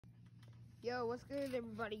Yo, what's good,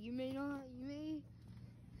 everybody? You may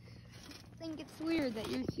think it's weird that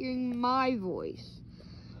you're hearing my voice,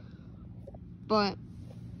 but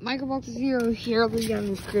Microbox Zero here, link down in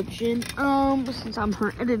the description. Since I'm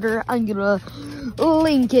her editor, I'm gonna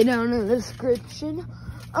link it down in the description.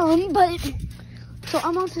 So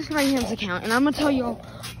I'm on Sister Mayhem's account, and I'm gonna tell y'all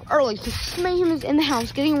early. So Sister Mayhem is in the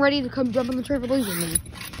house, getting ready to come jump on the trampoline with me.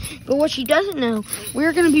 But what she doesn't know,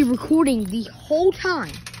 we're gonna be recording the whole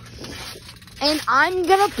time. And I'm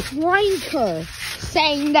gonna prank her,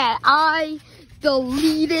 saying that I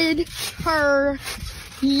deleted her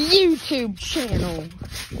YouTube channel.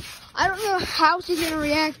 I don't know how she's gonna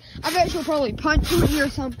react. I bet she'll probably punch me or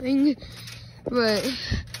something. But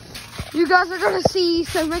you guys are gonna see,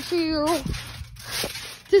 so make sure you go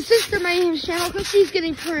to Sister Mayhem's channel because she's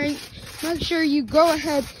getting pranked. Make sure you go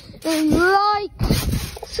ahead and like,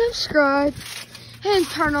 subscribe, and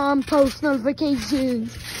turn on post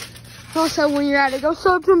notifications. Also, when you're at it, go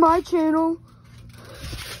sub to my channel.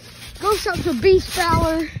 Go sub to Beast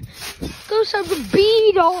Fowler. Go sub to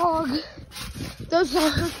B-Dog. Those are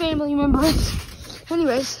her family members.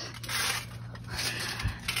 Anyways,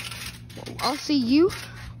 I'll see you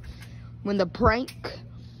when the prank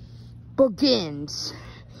begins.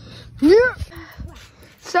 Yeah.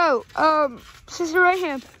 So, Sister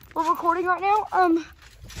Mayhem, we're recording right now.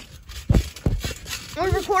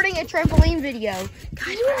 We're recording a trampoline video.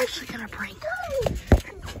 Guys, we're actually gonna prank her.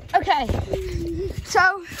 Okay,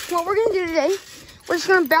 so what we're gonna do today, we're just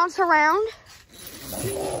gonna bounce around.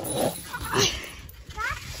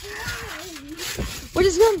 We're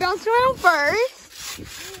just gonna bounce around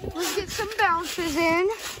first. Let's get some bounces in.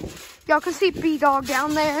 Y'all can see B-Dog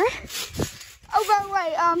down there. Oh, by the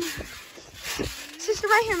way, Sister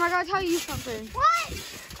Mayhem, I gotta tell you something. What?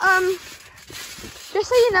 Just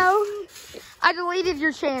so you know, I deleted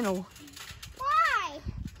your channel. Why?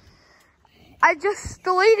 I just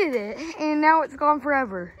deleted it, and now it's gone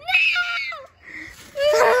forever.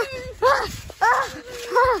 No!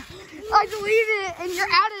 I deleted it, and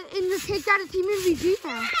you're kicked out of Team MVP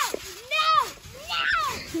now. No!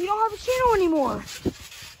 You don't have a channel anymore.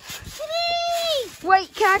 Please!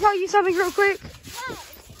 Wait, can I tell you something real quick? No.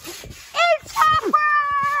 It's a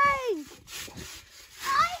prank! I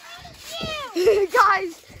hate you!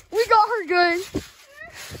 Guys, we got her good.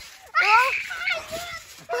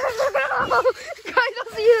 Guys,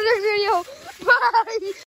 I'll see you in the next video. Bye!